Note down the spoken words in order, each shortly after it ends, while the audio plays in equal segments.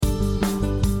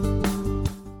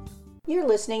You're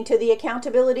listening to the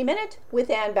Accountability Minute with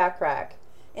Ann Bachrach.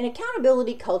 An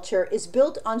accountability culture is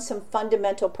built on some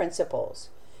fundamental principles.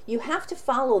 You have to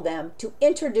follow them to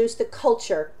introduce the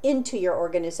culture into your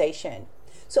organization.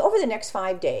 So over the next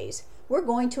 5 days, we're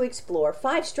going to explore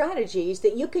 5 strategies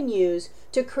that you can use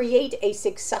to create a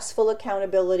successful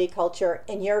accountability culture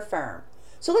in your firm.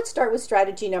 So let's start with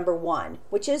strategy number 1,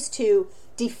 which is to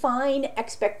define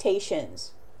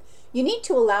expectations. You need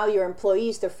to allow your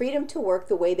employees the freedom to work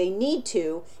the way they need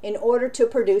to in order to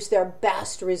produce their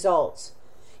best results.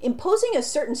 Imposing a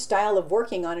certain style of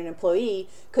working on an employee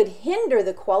could hinder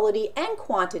the quality and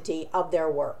quantity of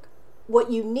their work.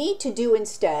 What you need to do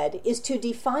instead is to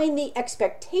define the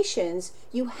expectations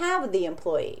you have of the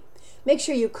employee. Make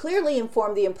sure you clearly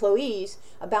inform the employees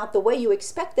about the way you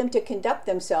expect them to conduct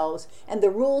themselves and the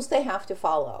rules they have to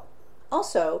follow.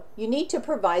 Also, you need to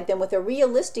provide them with a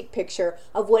realistic picture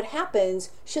of what happens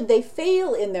should they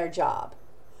fail in their job.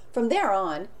 From there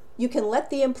on, you can let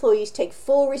the employees take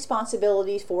full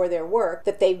responsibility for their work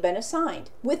that they've been assigned,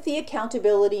 with the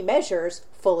accountability measures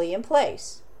fully in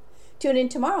place. Tune in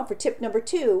tomorrow for tip number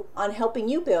 2 on helping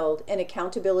you build an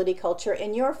accountability culture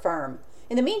in your firm.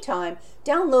 In the meantime,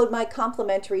 download my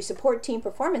complimentary support team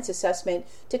performance assessment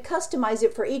to customize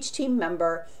it for each team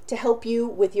member to help you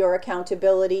with your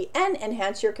accountability and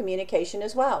enhance your communication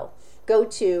as well. Go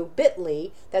to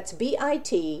bit.ly, that's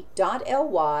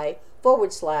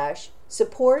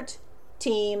bit.ly/support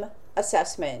team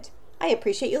assessment. I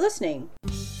appreciate you listening.